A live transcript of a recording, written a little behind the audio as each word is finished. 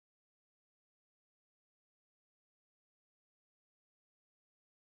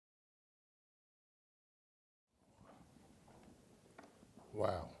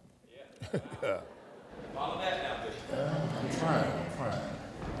Wow. Yeah. Follow that now, Bishop. I'm trying.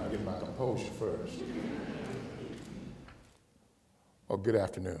 I'll get my composure first. Well, good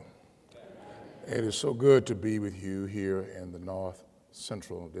afternoon. It is so good to be with you here in the North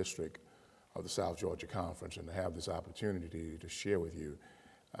Central District of the South Georgia Conference and to have this opportunity to share with you.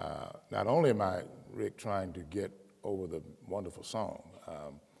 Not only am I, Rick, trying to get over the wonderful song,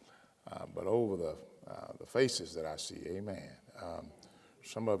 but over the faces that I see, amen.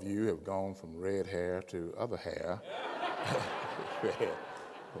 Some of you have gone from red hair to other hair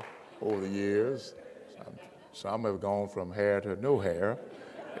over the years. Some have gone from hair to no hair,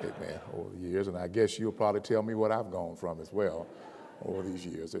 amen, over the years. And I guess you'll probably tell me what I've gone from as well over these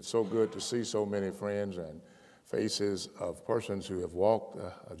years. It's so good to see so many friends and faces of persons who have walked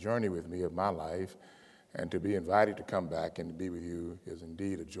a journey with me of my life, and to be invited to come back and to be with you is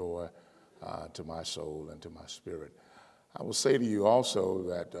indeed a joy to my soul and to my spirit. I will say to you also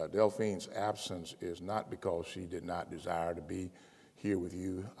that Delphine's absence is not because she did not desire to be here with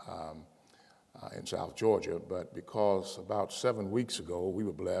you in South Georgia, but because about 7 weeks ago we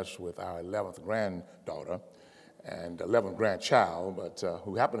were blessed with our 11th granddaughter and 11th grandchild, but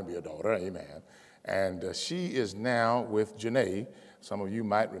who happened to be a daughter, amen. And she is now with Janae. Some of you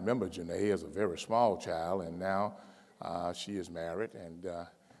might remember Janae as a very small child, and now she is married and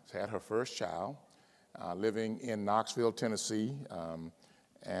has had her first child, living in Knoxville, Tennessee.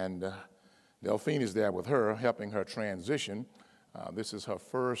 And Delphine is there with her, helping her transition. This is her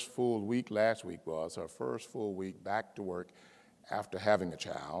first full week. Last week was her first full week back to work after having a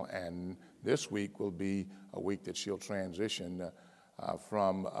child. And this week will be a week that she'll transition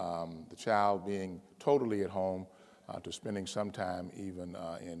from the child being totally at home to spending some time even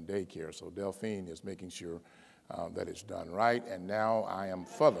in daycare. So Delphine is making sure that it's done right. And now I am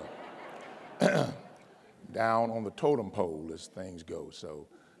further down on the totem pole as things go. So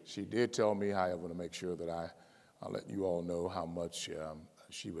she did tell me, however, to make sure that I'll let you all know how much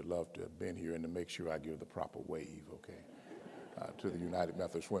she would love to have been here and to make sure I give the proper wave, okay, to the United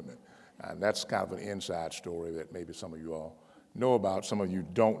Methodist Women. And that's kind of an inside story that maybe some of you all know about, some of you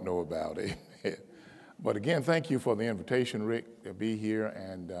don't know about it. But again, thank you for the invitation, Rick, to be here.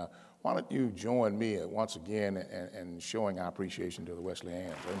 And why don't you join me once again in showing our appreciation to the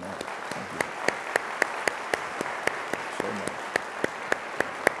Wesleyans. Amen. Thank you so much.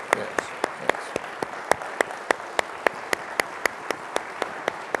 Yes.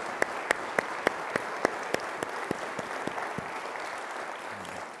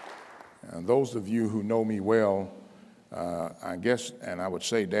 And those of you who know me well, I guess, and I would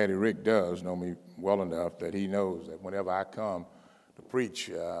say Daddy Rick does know me well enough that he knows that whenever I come to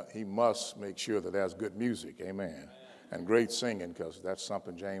preach, he must make sure that there's good music, amen, and great singing, because that's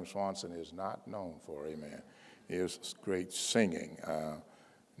something James Swanson is not known for, amen, is great singing,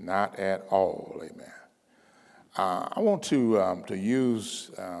 not at all, amen. I want to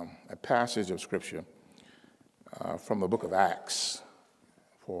use a passage of Scripture from the book of Acts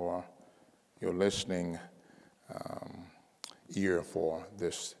for your listening ear for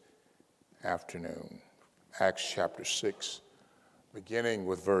this afternoon. Acts chapter 6, beginning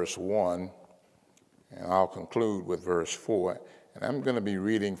with verse 1, and I'll conclude with verse 4. And I'm going to be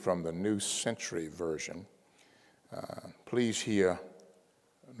reading from the New Century Version. Please hear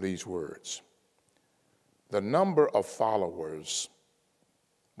these words. The number of followers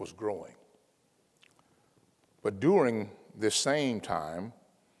was growing, but during this same time,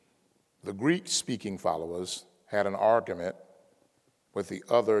 the Greek-speaking followers had an argument with the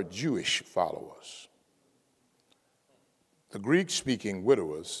other Jewish followers. The Greek-speaking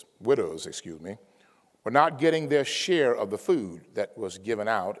widows, were not getting their share of the food that was given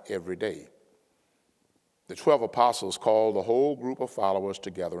out every day. The 12 apostles called the whole group of followers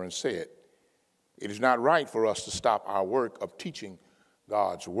together and said, "It is not right for us to stop our work of teaching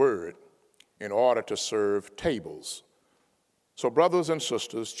God's word in order to serve tables. So brothers and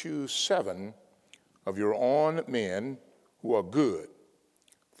sisters, choose 7 of your own men who are good,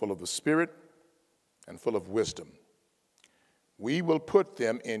 full of the Spirit and full of wisdom. We will put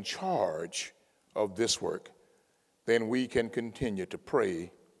them in charge of this work. Then we can continue to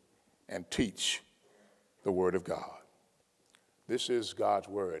pray and teach the word of God." This is God's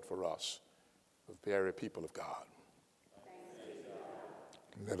word for us, the very people of God.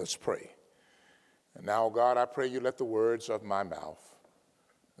 Let us pray. And now, God, I pray you let the words of my mouth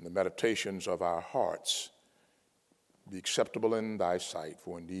and the meditations of our hearts be acceptable in thy sight,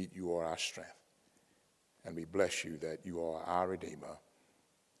 for indeed you are our strength. And we bless you that you are our Redeemer.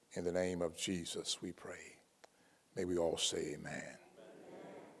 In the name of Jesus we pray. May we all say amen.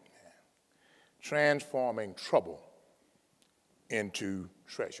 Amen. Transforming trouble into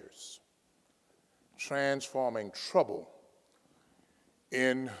treasures. Transforming trouble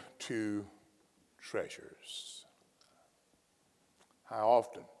into treasures. How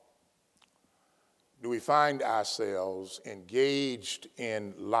often do we find ourselves engaged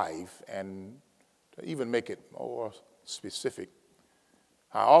in life, and to even make it more specific,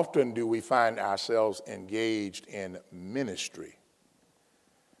 how often do we find ourselves engaged in ministry,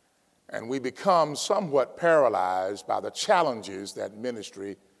 and we become somewhat paralyzed by the challenges that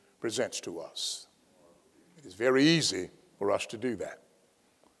ministry presents to us? It is very easy for us to do that,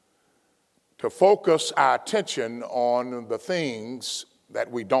 to focus our attention on the things that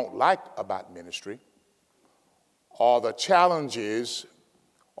we don't like about ministry, or the challenges,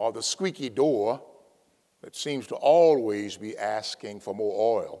 or the squeaky door that seems to always be asking for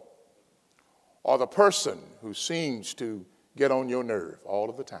more oil, or the person who seems to get on your nerve all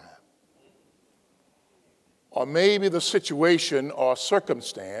of the time, or maybe the situation or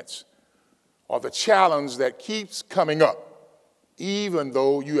circumstance or the challenge that keeps coming up, even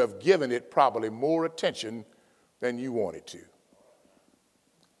though you have given it probably more attention than you wanted to.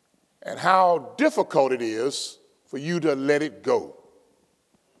 And how difficult it is for you to let it go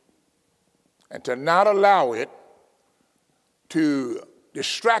and to not allow it to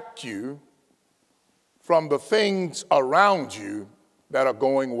distract you from the things around you that are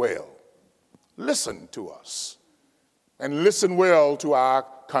going well. Listen to us and listen well to our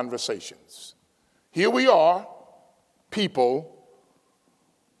conversations. Here we are, people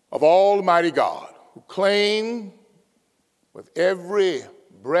of Almighty God, who claim with every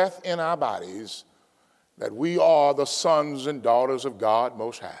breath in our bodies that we are the sons and daughters of God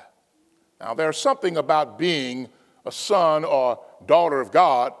Most High. Now, there's something about being a son or daughter of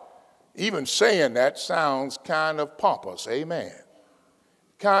God. Even saying that sounds kind of pompous, amen.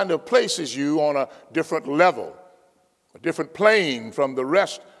 Kind of places you on a different level, a different plane from the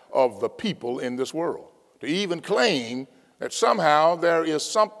rest of the people in this world. To even claim that somehow there is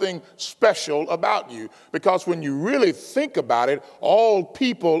something special about you. Because when you really think about it, all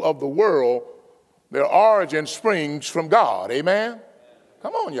people of the world, their origin springs from God, amen?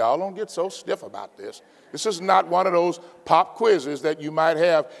 Come on, y'all, don't get so stiff about this. This is not one of those pop quizzes that you might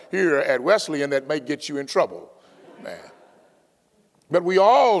have here at Wesleyan that may get you in trouble, man. But we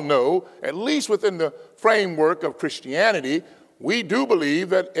all know, at least within the framework of Christianity, we do believe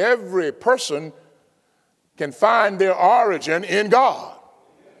that every person can find their origin in God.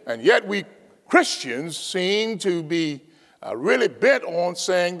 And yet we Christians seem to be really bent on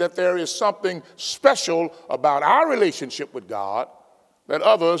saying that there is something special about our relationship with God that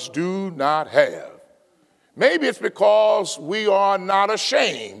others do not have. Maybe it's because we are not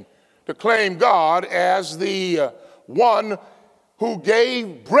ashamed to claim God as the one who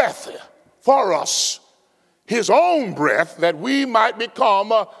gave breath for us, his own breath, that we might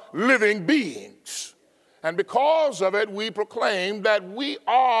become living beings. And because of it, we proclaim that we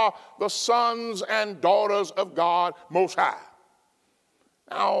are the sons and daughters of God Most High.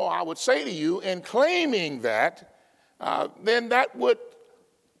 Now, I would say to you, in claiming that, then that would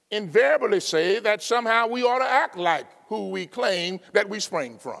invariably say that somehow we ought to act like who we claim that we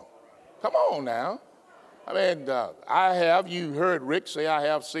spring from. Come on now. I mean, you heard Rick say I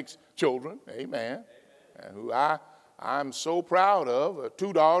have 6 children, amen, and who I'm so proud of,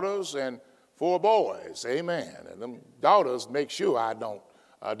 2 daughters and 4 boys, amen. And them daughters make sure I don't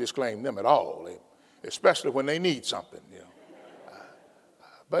disclaim them at all, especially when they need something, you know.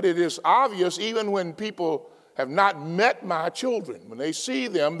 But it is obvious even when people have not met my children, when they see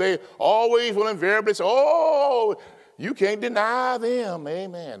them, they always will invariably say, oh, you can't deny them,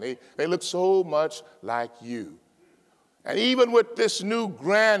 amen. They look so much like you. And even with this new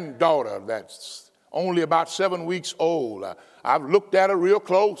granddaughter that's only about 7 weeks old, I've looked at her real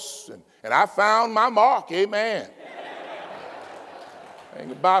close, and I found my mark, amen.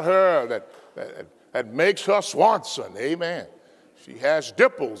 Thing about her that makes her Swanson, amen. She has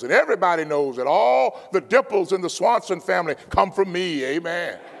dimples, and everybody knows that all the dimples in the Swanson family come from me,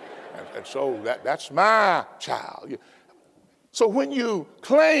 amen. And so that's my child. So when you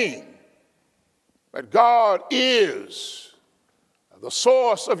claim that God is the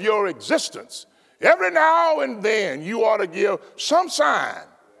source of your existence, every now and then you ought to give some sign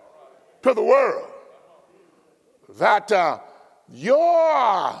to the world that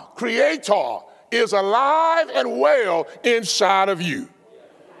your Creator is alive and well inside of you,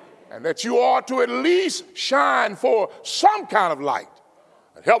 and that you ought to at least shine for some kind of light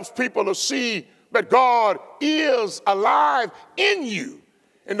that helps people to see that God is alive in you,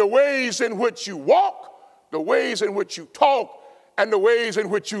 in the ways in which you walk, the ways in which you talk, and the ways in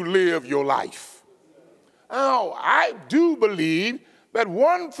which you live your life. Now, I do believe that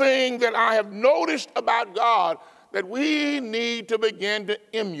one thing that I have noticed about God that we need to begin to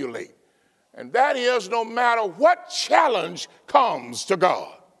emulate, and that is no matter what challenge comes to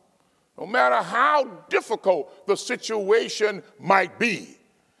God, no matter how difficult the situation might be,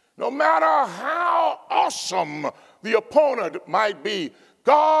 no matter how awesome the opponent might be,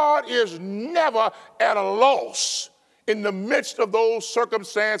 God is never at a loss in the midst of those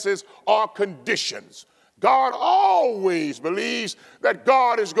circumstances or conditions. God always believes that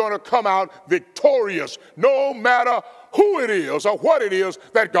God is going to come out victorious, no matter who it is or what it is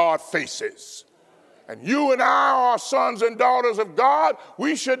that God faces. And you and I are sons and daughters of God.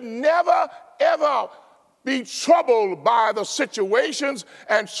 We should never, ever be troubled by the situations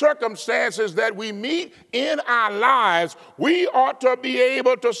and circumstances that we meet in our lives. We ought to be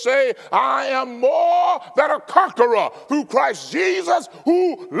able to say, I am more than a conqueror through Christ Jesus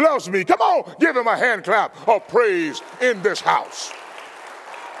who loves me. Come on, give him a hand clap of praise in this house.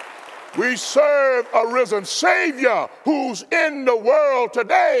 We serve a risen Savior who's in the world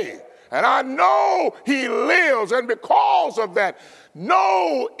today. And I know he lives, and because of that,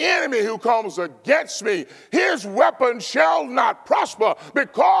 no enemy who comes against me, his weapon shall not prosper,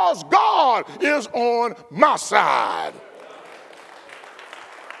 because God is on my side.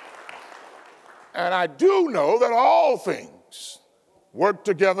 And I do know that all things work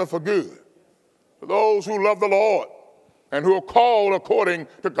together for good for those who love the Lord and who are called according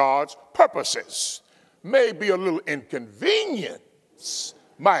to God's purposes. Maybe a little inconvenience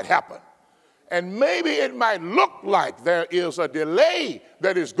might happen. And maybe it might look like there is a delay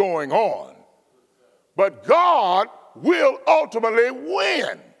that is going on. But God will ultimately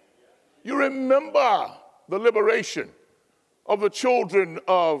win. You remember the liberation of the children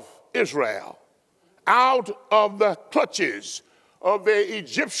of Israel out of the clutches of their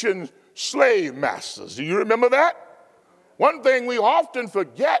Egyptian slave masters. Do you remember that? One thing we often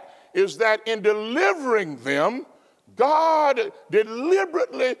forget is that in delivering them, God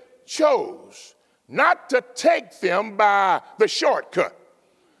deliberately chose not to take them by the shortcut.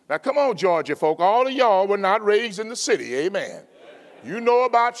 Now, come on, Georgia folk. All of y'all were not raised in the city. Amen. You know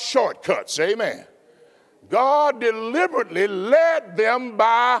about shortcuts. Amen. God deliberately led them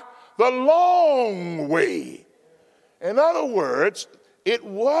by the long way. In other words, it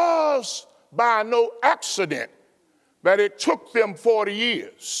was by no accident that it took them 40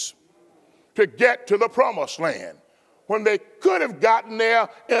 years to get to the promised land, when they could have gotten there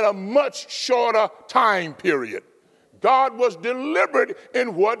in a much shorter time period. God was deliberate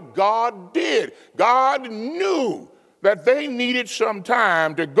in what God did. God knew that they needed some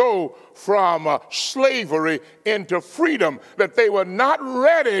time to go from slavery into freedom, that they were not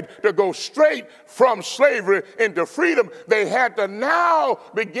ready to go straight from slavery into freedom. They had to now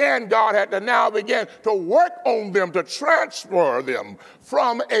begin, God had to now begin to work on them, to transfer them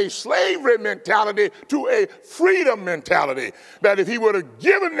from a slavery mentality to a freedom mentality. That if he would have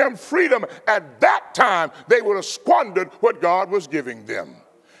given them freedom at that time, they would have squandered what God was giving them.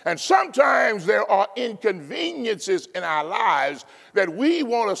 And sometimes there are inconveniences in our lives that we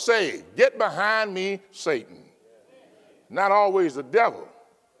want to say, get behind me, Satan. Not always the devil.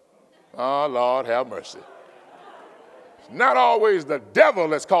 Oh, Lord, have mercy. It's not always the devil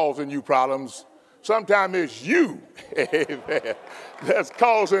that's causing you problems. Sometimes it's you that's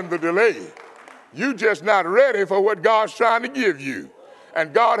causing the delay. You're just not ready for what God's trying to give you.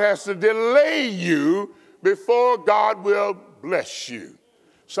 And God has to delay you before God will bless you.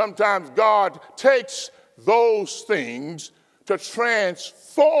 Sometimes God takes those things to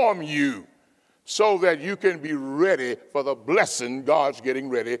transform you so that you can be ready for the blessing God's getting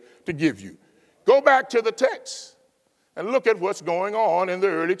ready to give you. Go back to the text and look at what's going on in the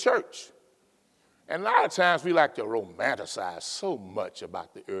early church. And a lot of times we like to romanticize so much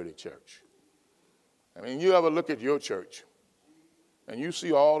about the early church. I mean, you ever look at your church and you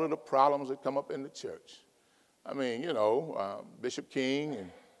see all of the problems that come up in the church. I mean, you know, Bishop King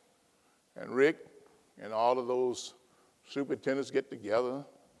and Rick and all of those superintendents get together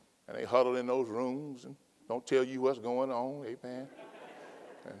and they huddle in those rooms and don't tell you what's going on, amen.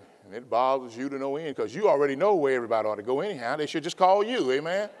 And it bothers you to no end because you already know where everybody ought to go anyhow. They should just call you,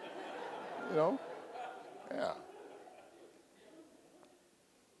 amen. You know, yeah.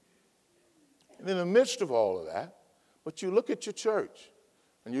 And in the midst of all of that, but you look at your church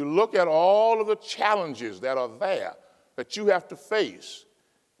and you look at all of the challenges that are there that you have to face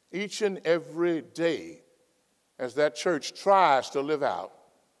each and every day as that church tries to live out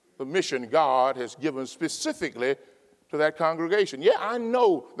the mission God has given specifically to that congregation. Yeah, I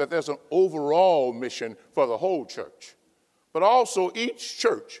know that there's an overall mission for the whole church, but also each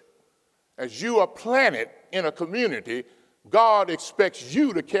church, as you are planted in a community, God expects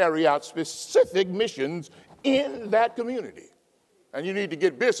you to carry out specific missions in that community. And you need to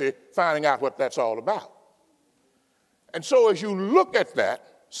get busy finding out what that's all about. And so as you look at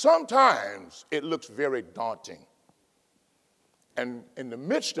that, sometimes it looks very daunting. And in the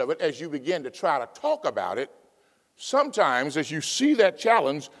midst of it, as you begin to try to talk about it, sometimes as you see that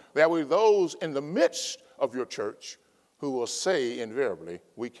challenge, there will be those in the midst of your church who will say invariably,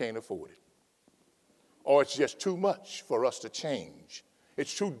 we can't afford it. Or it's just too much for us to change.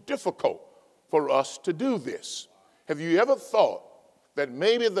 It's too difficult for us to do this. Have you ever thought that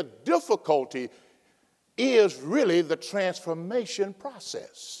maybe the difficulty is really the transformation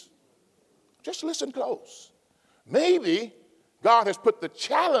process? Just listen close. Maybe God has put the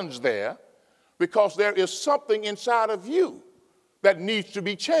challenge there because there is something inside of you that needs to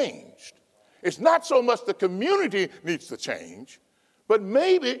be changed. It's not so much the community needs to change, but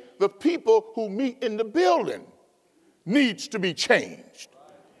maybe the people who meet in the building needs to be changed.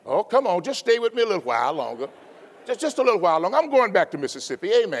 Oh, come on, just stay with me a little while longer. Just a little while longer. I'm going back to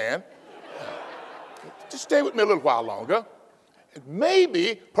Mississippi, amen. Just stay with me a little while longer.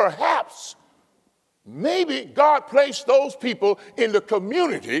 Maybe, perhaps, maybe God placed those people in the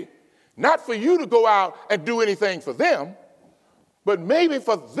community, not for you to go out and do anything for them, but maybe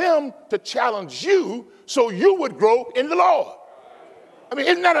for them to challenge you so you would grow in the Lord. I mean,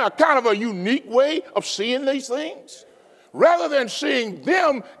 isn't that a kind of a unique way of seeing these things? Rather than seeing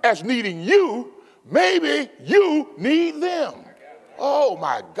them as needing you, maybe you need them. Oh,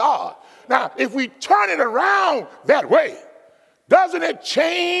 my God. Now, if we turn it around that way, doesn't it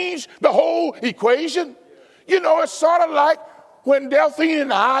change the whole equation? You know, it's sort of like when Delphine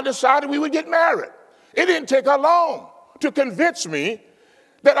and I decided we would get married. It didn't take her long to convince me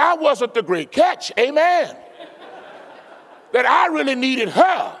that I wasn't the great catch, amen. That I really needed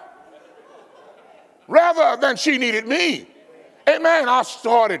her rather than she needed me. Amen. I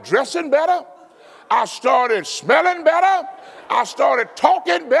started dressing better. I started smelling better. I started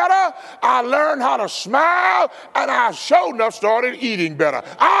talking better. I learned how to smile, and I sure enough started eating better.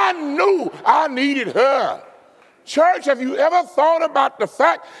 I knew I needed her. Church, have you ever thought about the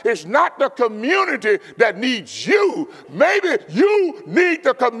fact it's not the community that needs you? Maybe you need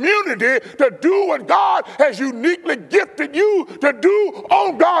the community to do what God has uniquely gifted you to do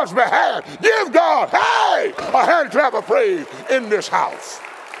on God's behalf. Give God, hey, a hand clap of praise in this house.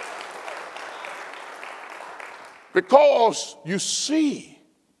 Because you see,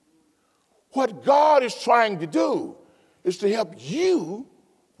 what God is trying to do is to help you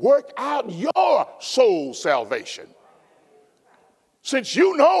work out your soul salvation. Since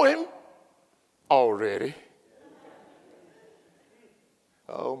you know him already.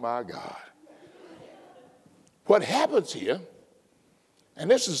 Oh my God. What happens here,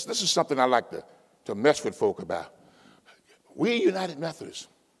 and this is something I like to mess with folk about. We United Methodists,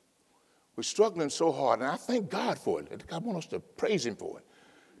 we're struggling so hard, and I thank God for it. I want us to praise him for it.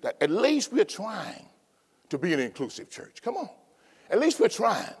 That at least we're trying to be an inclusive church. Come on. At least we're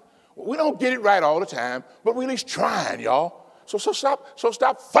trying. We don't get it right all the time, but we're at least trying, y'all. So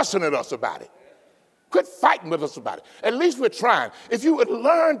stop fussing at us about it. Quit fighting with us about it. At least we're trying. If you would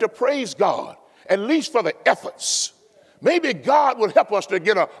learn to praise God, at least for the efforts, maybe God will help us to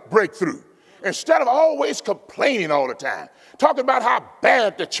get a breakthrough. Instead of always complaining all the time, talking about how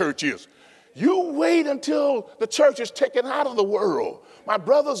bad the church is. You wait until the church is taken out of the world. My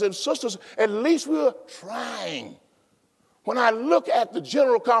brothers and sisters, at least we're trying. When I look at the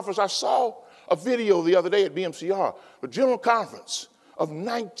General Conference, I saw a video the other day at BMCR, the General Conference of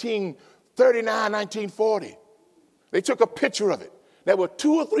 1939, 1940. They took a picture of it. There were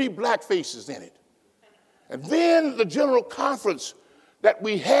 2 or 3 black faces in it. And then the General Conference that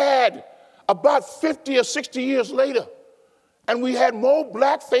we had about 50 or 60 years later, and we had more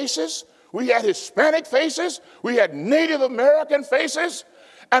black faces, we had Hispanic faces, we had Native American faces.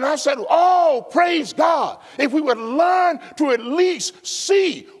 And I said, oh, praise God, if we would learn to at least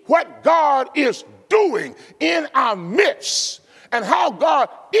see what God is doing in our midst and how God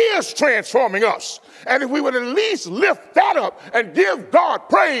is transforming us. And if we would at least lift that up and give God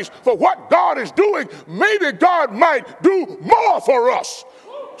praise for what God is doing, maybe God might do more for us.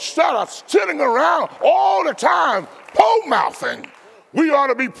 Instead of sitting around all the time pole-mouthing, we ought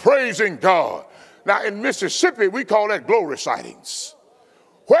to be praising God. Now, in Mississippi, we call that glory sightings.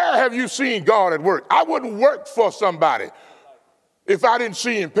 Where have you seen God at work? I wouldn't work for somebody if I didn't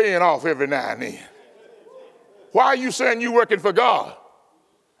see him paying off every now and then. Why are you saying you're working for God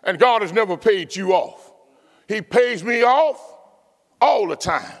and God has never paid you off? He pays me off all the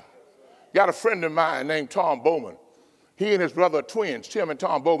time. Got a friend of mine named Tom Bowman. He and his brother are twins, Tim and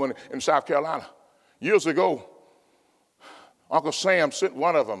Tom Bowman in South Carolina. Years ago, Uncle Sam sent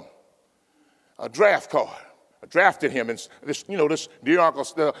one of them a draft card. I drafted him, and this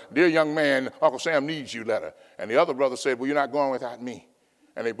dear young man, Uncle Sam needs you letter. And the other brother said, well, you're not going without me.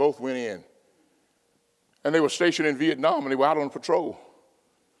 And they both went in. And they were stationed in Vietnam, and they were out on patrol.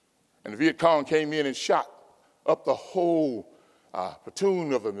 And the Viet Cong came in and shot up the whole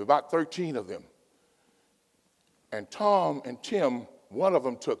platoon of them, about 13 of them. And Tom and Tim, one of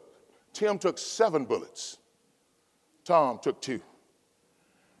them Tim took 7 bullets. Tom took 2.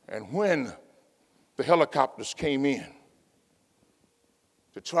 And when the helicopters came in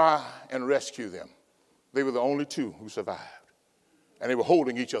to try and rescue them, they were the only 2 who survived. And they were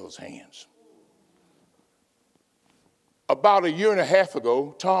holding each other's hands. About a year and a half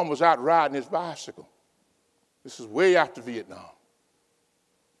ago, Tom was out riding his bicycle. This is way after Vietnam.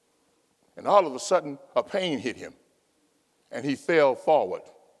 And all of a sudden, a pain hit him, and he fell forward,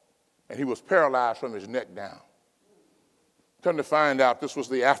 and he was paralyzed from his neck down. Come to find out, this was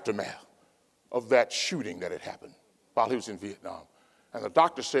the aftermath of that shooting that had happened while he was in Vietnam. And the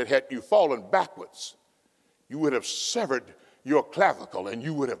doctor said, had you fallen backwards, you would have severed your clavicle and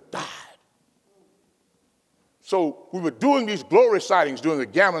you would have died. So we were doing these glory sightings during the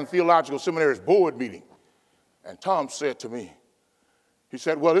Gammon Theological Seminary's board meeting. And Tom said to me, he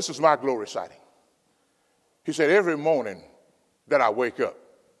said, well, this is my glory sighting. He said, every morning that I wake up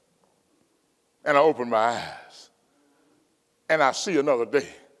and I open my eyes and I see another day,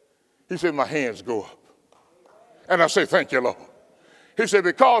 he said, my hands go up. And I say, thank you, Lord. He said,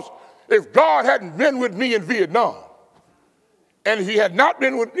 because if God hadn't been with me in Vietnam, and if he had not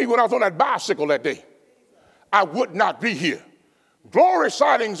been with me when I was on that bicycle that day, I would not be here. Glory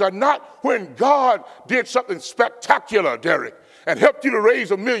sightings are not when God did something spectacular, Derek, and helped you to raise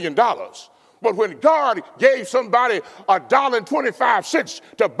 $1 million. But when God gave somebody $1.25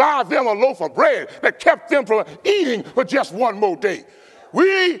 to buy them a loaf of bread that kept them from eating for just one more day.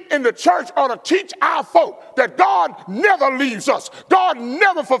 We in the church ought to teach our folk that God never leaves us. God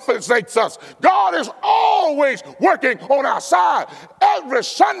never forsakes us. God is always working on our side. Every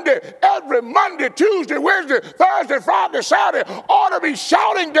Sunday, every Monday, Tuesday, Wednesday, Thursday, Friday, Saturday ought to be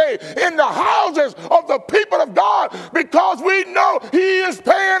shouting day in the houses of the people of God, because we know he is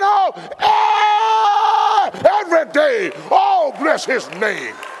paying off every day. Oh, bless his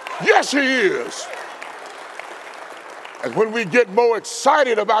name. Yes, he is. And when we get more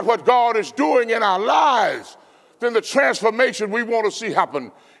excited about what God is doing in our lives, then the transformation we want to see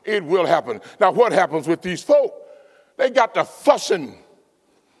happen, it will happen. Now, what happens with these folk? They got to fussing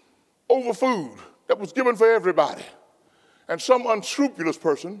over food that was given for everybody. And some unscrupulous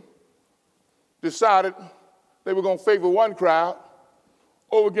person decided they were going to favor one crowd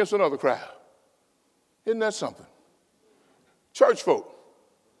over against another crowd. Isn't that something? Church folk.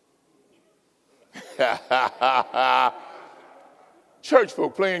 Church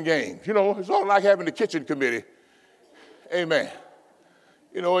folk playing games. You know, it's all like having the kitchen committee. Amen.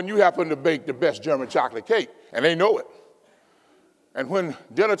 You know, and you happen to bake the best German chocolate cake, and they know it. And when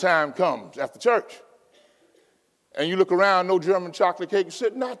dinner time comes after church, and you look around, no German chocolate cake is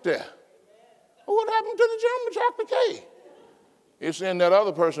sitting out there. Well, what happened to the German chocolate cake? It's in that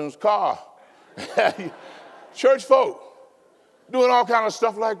other person's car. Church folk doing all kind of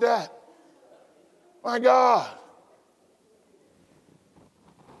stuff like that. My God.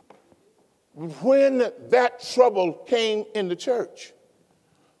 When that trouble came in the church,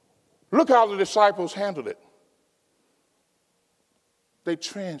 look how the disciples handled it. They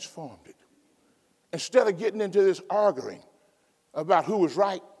transformed it. Instead of getting into this arguing about who was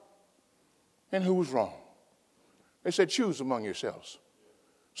right and who was wrong, they said, choose among yourselves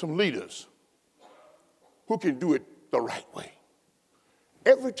some leaders who can do it the right way.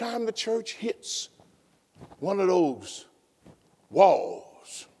 Every time the church hits one of those walls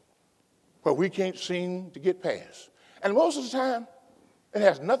where we can't seem to get past, and most of the time, it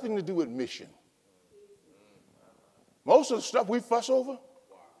has nothing to do with mission. Most of the stuff we fuss over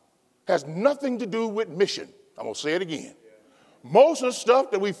has nothing to do with mission. I'm going to say it again. Most of the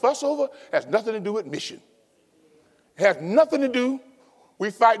stuff that we fuss over has nothing to do with mission. It has nothing to do. We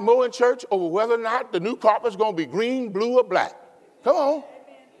fight more in church over whether or not the new carpet's going to be green, blue, or black. Come on.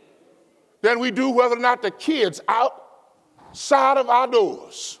 Than we do whether or not the kids outside of our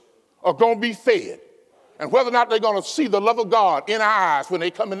doors are going to be fed, and whether or not they're going to see the love of God in our eyes when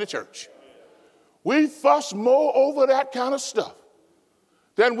they come into church. We fuss more over that kind of stuff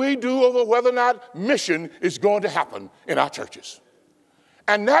than we do over whether or not mission is going to happen in our churches.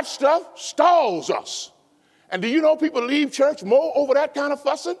 And that stuff stalls us. And do you know people leave church more over that kind of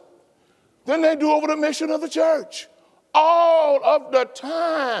fussing than they do over the mission of the church? All of the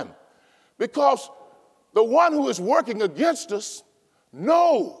time. Because the one who is working against us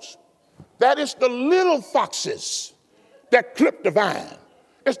knows that it's the little foxes that clip the vine.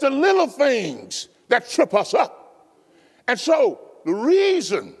 It's the little things that trip us up. And so the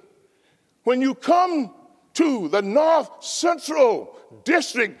reason when you come to the North Central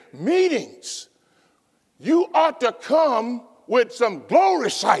District meetings, you ought to come with some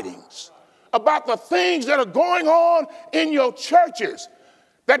glory sightings about the things that are going on in your churches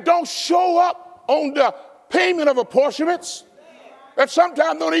that don't show up on the payment of apportionments, that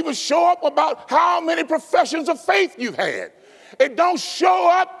sometimes don't even show up about how many professions of faith you've had. It don't show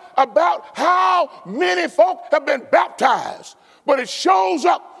up about how many folk have been baptized, but it shows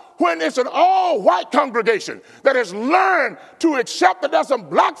up when it's an all-white congregation that has learned to accept that there's some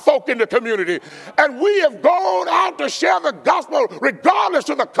black folk in the community, and we have gone out to share the gospel regardless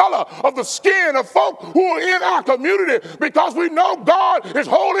of the color of the skin of folk who are in our community, because we know God is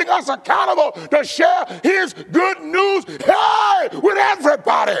holding us accountable to share his good news, hey, with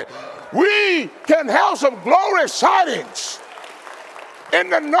everybody. We can have some glory sightings in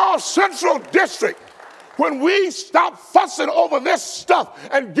the North Central District when we stop fussing over this stuff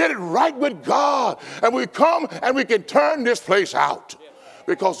and get it right with God, and we come and we can turn this place out,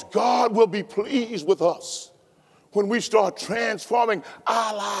 because God will be pleased with us when we start transforming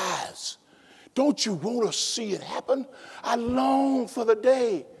our lives. Don't you want to see it happen? I long for the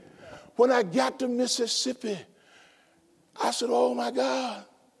day when I got to Mississippi. I said, oh my God.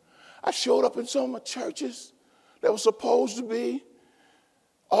 I showed up in some of my churches that were supposed to be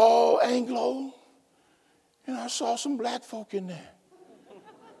all Anglo, and I saw some black folk in there.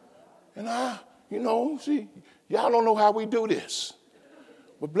 And see, y'all don't know how we do this.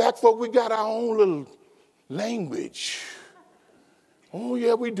 But black folk, we got our own little language. Oh,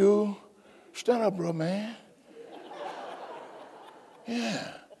 yeah, we do. Stand up, bro, man. Yeah.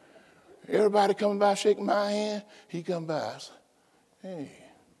 Everybody coming by shaking my hand. He come by. I said, hey,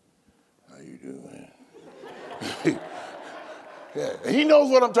 how you doing? Yeah, he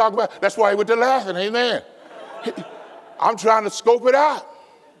knows what I'm talking about. That's why he went to laughing, amen. I'm trying to scope it out.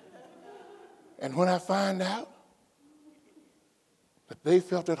 And when I find out that they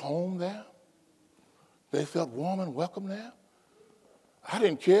felt at home there, they felt warm and welcome there, I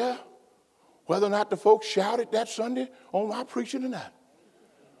didn't care whether or not the folks shouted that Sunday on my preaching or not,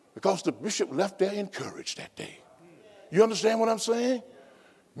 because the bishop left there encouraged that day. You understand what I'm saying?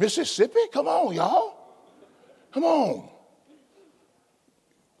 Mississippi, come on, y'all. Come on.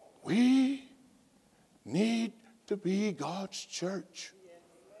 We need to be God's church.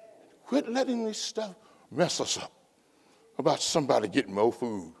 Quit letting this stuff mess us up about somebody getting more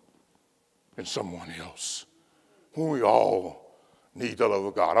food than someone else, when we all need the love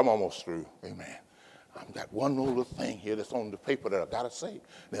of God. I'm almost through. Amen. I've got one little thing here that's on the paper that I've got to say.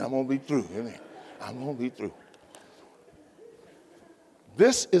 Then I'm going to be through. Amen. I'm going to be through.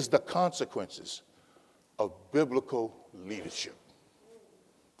 This is the consequences of biblical leadership.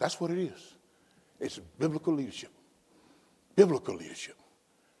 That's what it is. It's biblical leadership. Biblical leadership.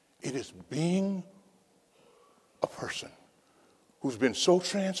 It is being a person who's been so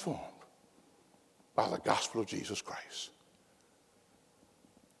transformed by the gospel of Jesus Christ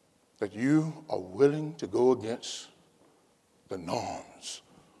that you are willing to go against the norms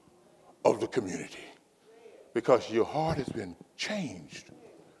of the community, because your heart has been changed.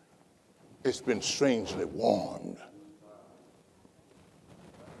 It's been strangely warmed.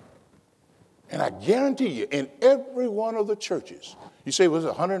 And I guarantee you, in every one of the churches, you say, was it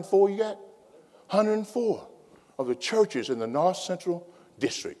 104 you got? 104 of the churches in the North Central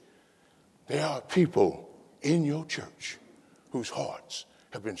District, there are people in your church whose hearts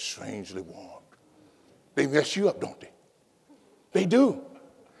have been strangely warmed. They mess you up, don't they? They do.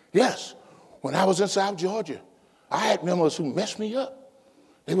 Yes. When I was in South Georgia, I had members who messed me up.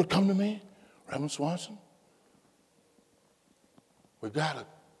 They would come to me, Reverend Swanson, we got a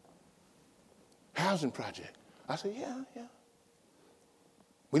housing project. I said, yeah.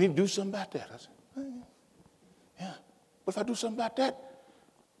 We need to do something about that. I said, yeah. But if I do something about that,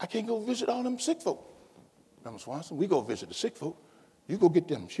 I can't go visit all them sick folk. Reverend Swanson, we go visit the sick folk. You go get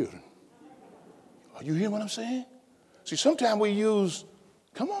them children. Are you hearing what I'm saying? See, sometimes we use,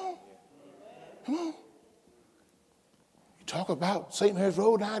 come on. You talk about St. Mary's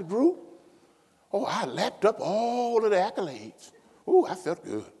Road Night group. Oh, I lapped up all of the accolades. Oh, I felt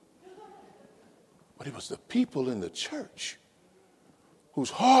good. But it was the people in the church whose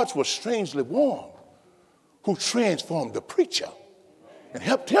hearts were strangely warm, who transformed the preacher and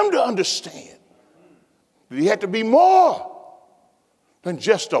helped him to understand that he had to be more than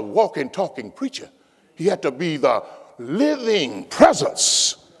just a walking, talking preacher. He had to be the living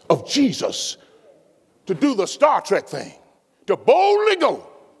presence of Jesus to do the Star Trek thing, to boldly go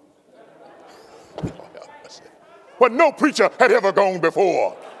where no preacher had ever gone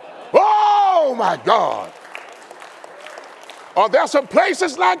before. Oh, my God. Are there some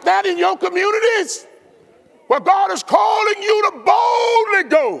places like that in your communities where God is calling you to boldly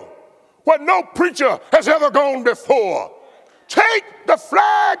go where no preacher has ever gone before? Take the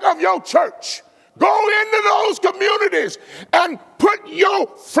flag of your church, go into those communities and put your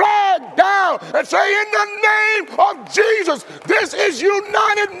flag down and say, in the name of Jesus, this is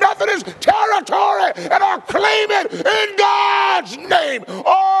United Methodist territory, and I claim it in God's name.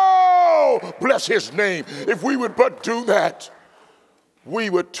 Oh, bless his name. If we would but do that, we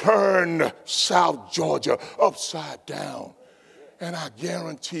would turn South Georgia upside down. And I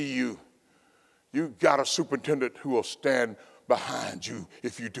guarantee you, you got a superintendent who will stand behind you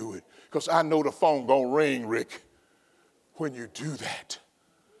if you do it. Because I know the phone gonna ring, Rick, when you do that.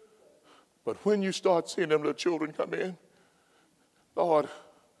 But when you start seeing them little children come in, Lord,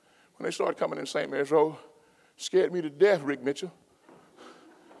 when they started coming in St. Mary's Road, scared me to death, Rick Mitchell.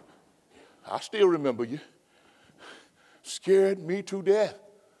 I still remember you. Scared me to death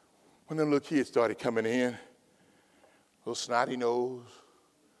when them little kids started coming in, little snotty nose,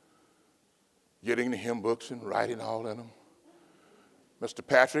 getting the hymn books and writing all in them. Mr.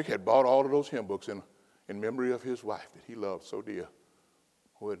 Patrick had bought all of those hymn books in memory of his wife that he loved so dear,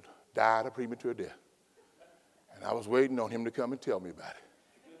 who had died a premature death. And I was waiting on him to come and tell me about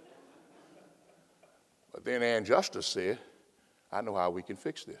it. But then Ann Justice said, I know how we can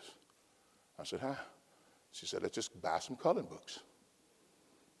fix this. I said, how? She said, let's just buy some coloring books.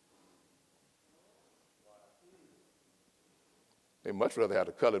 They much rather have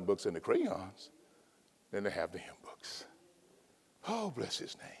the colored books and the crayons than they have the hymn books. Oh, bless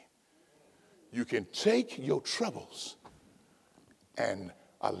his name. You can take your troubles and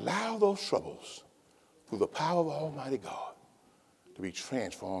allow those troubles through the power of Almighty God to be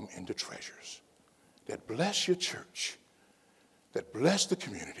transformed into treasures that bless your church, that bless the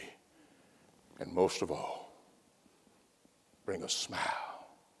community, and most of all, bring a smile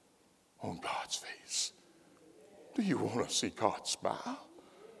on God's face. Do you want to see God smile?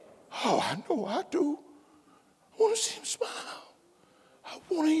 Oh, I know I do. I want to see him smile. I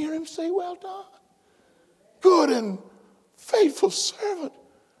want to hear him say, well done, good and faithful servant.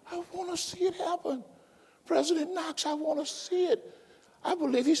 I want to see it happen. President Knox, I want to see it. I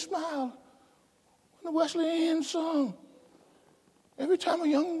believe he smiled when the Wesleyan sung. Every time a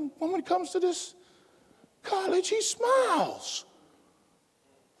young woman comes to this college, he smiles.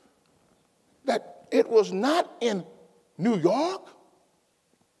 That it was not in New York,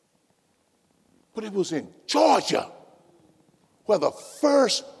 but it was in Georgia, where the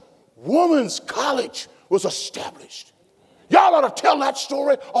first women's college was established. Y'all ought to tell that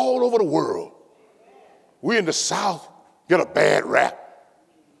story all over the world. We in the South get a bad rap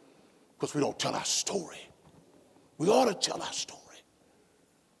because we don't tell our story. We ought to tell our story.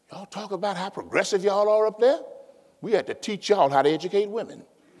 Y'all talk about how progressive y'all are up there. We had to teach y'all how to educate women.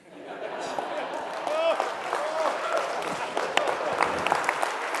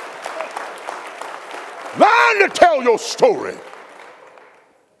 Learn to tell your story.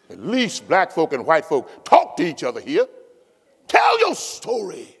 At least black folk and white folk talk to each other here. Tell your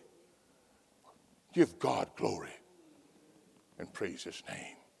story. Give God glory and praise his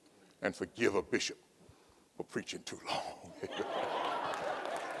name. And forgive a bishop for preaching too long.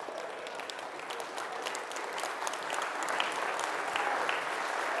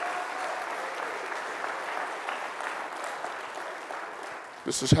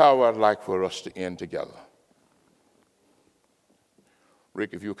 This is how I'd like for us to end together.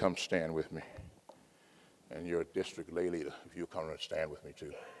 Rick, if you'll come stand with me. And your district lay leader, if you'll come and stand with me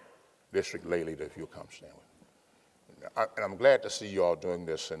too. District lay leader, if you'll come stand with me. And I'm glad to see you all doing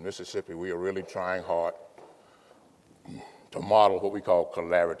this. In Mississippi, we are really trying hard to model what we call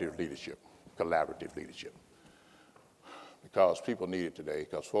collaborative leadership. Collaborative leadership. Because people need it today,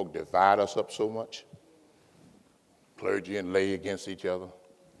 because folk divide us up so much. Clergy and lay against each other.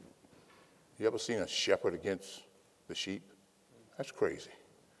 You ever seen a shepherd against the sheep? That's crazy.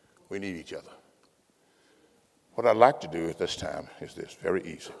 We need each other. What I'd like to do at this time is this, very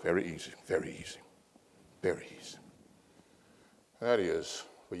easy, very easy, very easy, very easy. And that is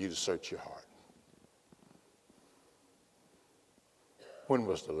for you to search your heart. When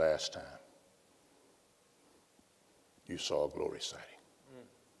was the last time you saw a glory sighting?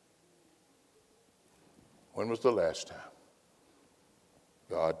 When was the last time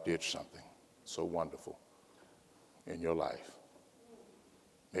God did something so wonderful in your life?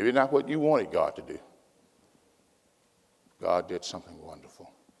 Maybe not what you wanted God to do. God did something wonderful.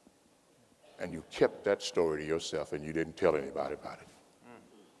 and you kept that story to yourself and you didn't tell anybody about it.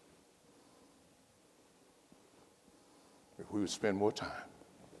 If we would spend more time.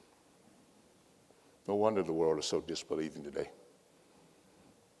 No wonder the world is so disbelieving today.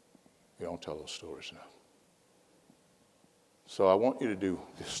 We don't tell those stories enough. So I want you to do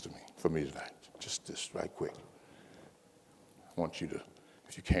this for me tonight. Just this right quick. I want you to,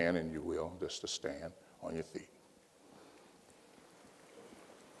 if you can and you will, just to stand on your feet.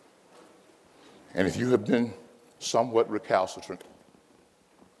 And if you have been somewhat recalcitrant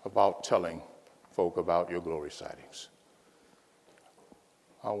about telling folk about your glory sightings,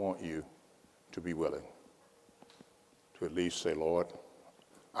 I want you to be willing to at least say, Lord,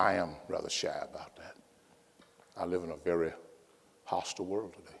 I am rather shy about that. I live in a very hostile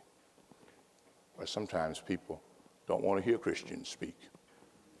world today, where sometimes people don't want to hear Christians speak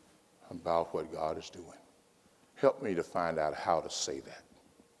about what God is doing. Help me to find out how to say that.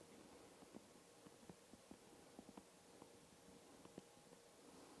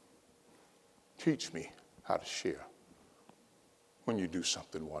 Teach me how to share when you do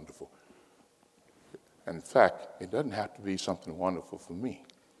something wonderful. In fact, it doesn't have to be something wonderful for me,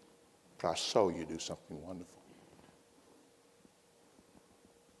 but I saw you do something wonderful.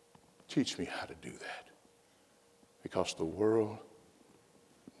 Teach me how to do that, because the world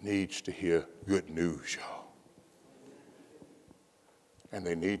needs to hear good news, y'all. And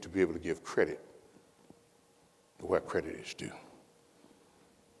they need to be able to give credit to where credit is due.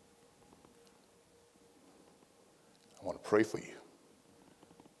 I want to pray for you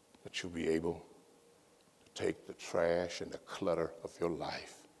that you'll be able to take the trash and the clutter of your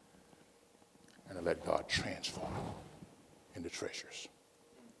life and to let God transform it into treasures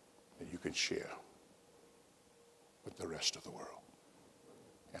that you can share with the rest of the world.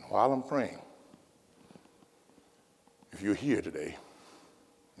 And while I'm praying, if you're here today,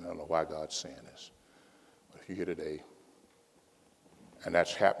 and I don't know why God's saying this, but if you're here today, and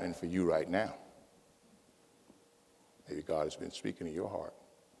that's happening for you right now, maybe God has been speaking to your heart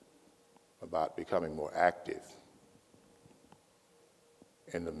about becoming more active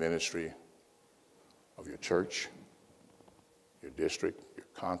in the ministry of your church, your district, your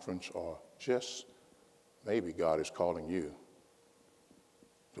conference, or just maybe God is calling you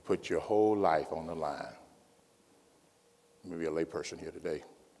to put your whole life on the line. Maybe a layperson here today,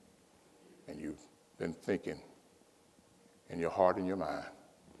 and you've been thinking in your heart and your mind,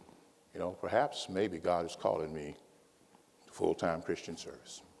 perhaps maybe God is calling me to full-time Christian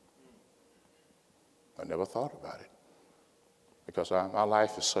service. I never thought about it, because my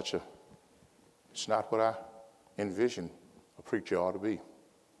life is it's not what I envisioned a preacher ought to be.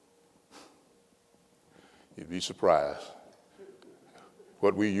 You'd be surprised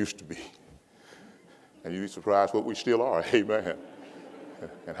what we used to be. And you'd be surprised what we still are, amen.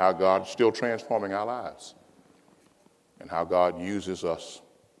 And how God's still transforming our lives. And how God uses us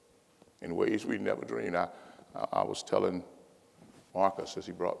in ways we never dreamed. I was telling Marcus as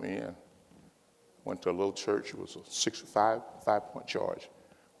he brought me in, went to a little church. It was a five-point charge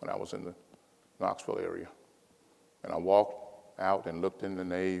when I was in the Knoxville area. And I walked out and looked in the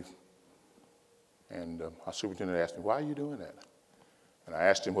nave, and our superintendent asked me, why are you doing that? And I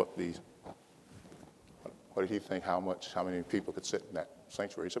asked him what did he think, how many people could sit in that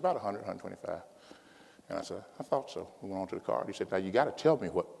sanctuary? He said, about 100, 125. And I said, I thought so. We went on to the car. He said, now you got to tell me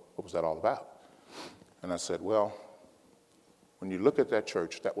what was that all about? And I said, well, when you look at that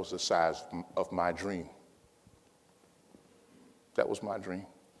church, that was the size of my dream. That was my dream.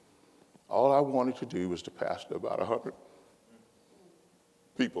 All I wanted to do was to pastor about 100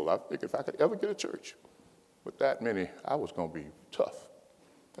 people. I think if I could ever get a church with that many, I was going to be tough.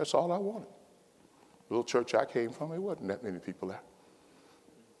 That's all I wanted. The little church I came from, there wasn't that many people there.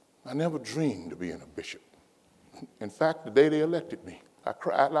 I never dreamed of being a bishop. In fact, the day they elected me, I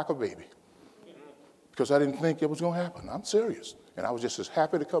cried like a baby because I didn't think it was going to happen. I'm serious. And I was just as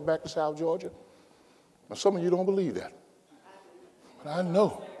happy to come back to South Georgia. Now, some of you don't believe that. But I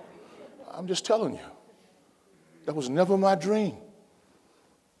know. I'm just telling you. That was never my dream.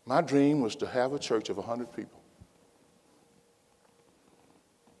 My dream was to have a church of 100 people.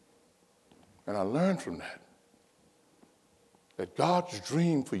 And I learned from that God's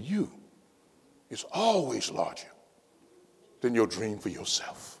dream for you is always larger than your dream for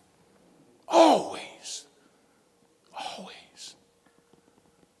yourself. Always. Always.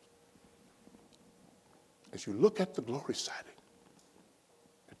 As you look at the glory sighting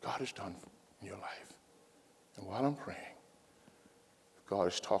that God has done in your life, and while I'm praying, God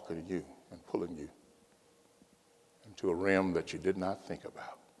is talking to you and pulling you into a realm that you did not think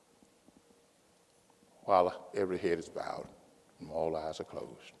about, while every head is bowed and all eyes are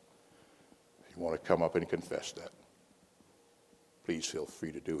closed, you want to come up and confess that, please feel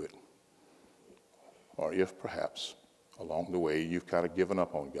free to do it. Or if perhaps along the way you've kind of given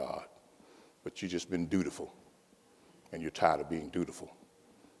up on God, but you've just been dutiful and you're tired of being dutiful,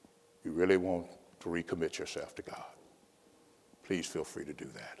 you really want to recommit yourself to God, please feel free to do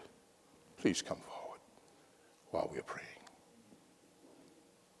that. Please come forward while we're praying.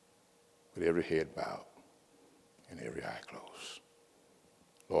 With every head bowed and every eye closed.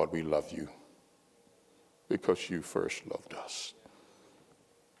 Lord, we love you because you first loved us.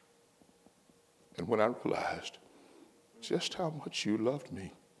 And when I realized just how much you loved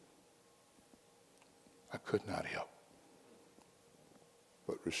me, I could not help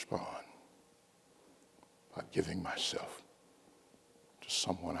but respond by giving myself to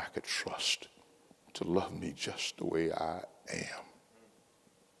someone I could trust to love me just the way I am.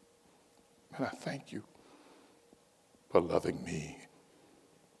 And I thank you for loving me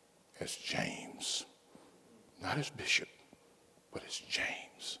as James, not as Bishop, but as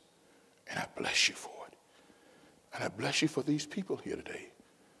James. And I bless you for it. And I bless you for these people here today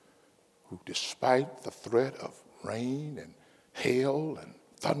who, despite the threat of rain and hail and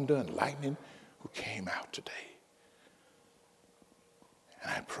thunder and lightning, who came out today.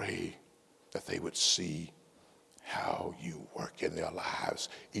 And I pray that they would see how you work in their lives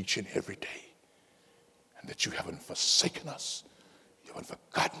each and every day, and that you haven't forsaken us, you haven't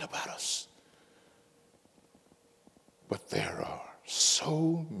forgotten about us. But there are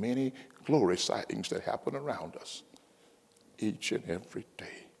so many glory sightings that happen around us each and every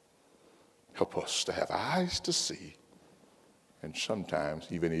day. Help us to have eyes to see and sometimes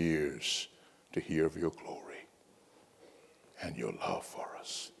even ears to hear of your glory and your love for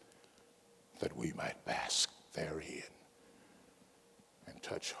us, that we might bask therein and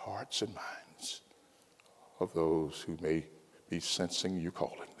touch hearts and minds of those who may be sensing you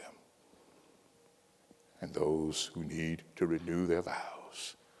calling them and those who need to renew their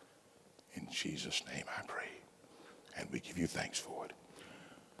vows. In Jesus' name I pray, and we give you thanks for it.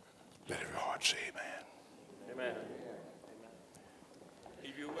 Let every heart say amen. Amen.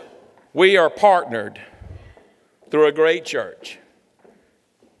 We are partnered through a great church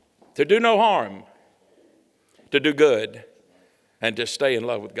to do no harm, to do good, and to stay in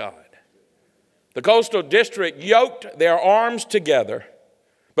love with God. The Coastal District yoked their arms together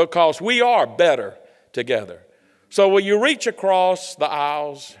because we are better together. So will you reach across the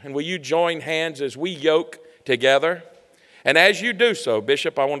aisles and will you join hands as we yoke together? And as you do so,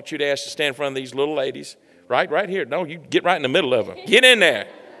 Bishop, I want you to ask to stand in front of these little ladies. Right here. No, you get right in the middle of them. Get in there.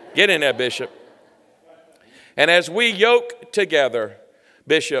 Get in there, Bishop. And as we yoke together,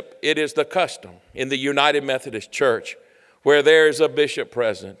 Bishop, it is the custom in the United Methodist Church where there is a bishop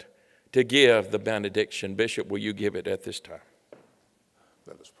present to give the benediction. Bishop, will you give it at this time?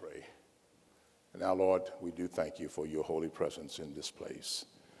 Let us pray. And now, Lord, we do thank you for your holy presence in this place.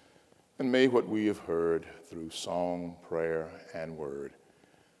 And may what we have heard through song, prayer, and word,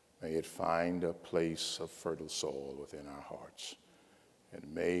 may it find a place of fertile soil within our hearts. And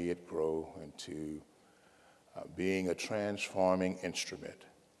may it grow into being a transforming instrument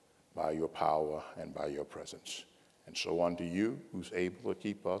by your power and by your presence. And so unto you, who's able to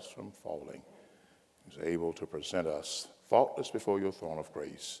keep us from falling, who's able to present us faultless before your throne of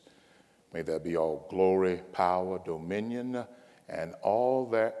grace, may there be all glory, power, dominion, and all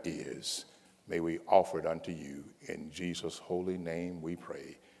there is, may we offer it unto you. In Jesus' holy name we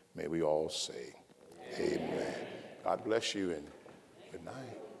pray. May we all say, amen. God bless you and good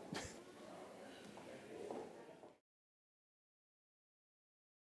night.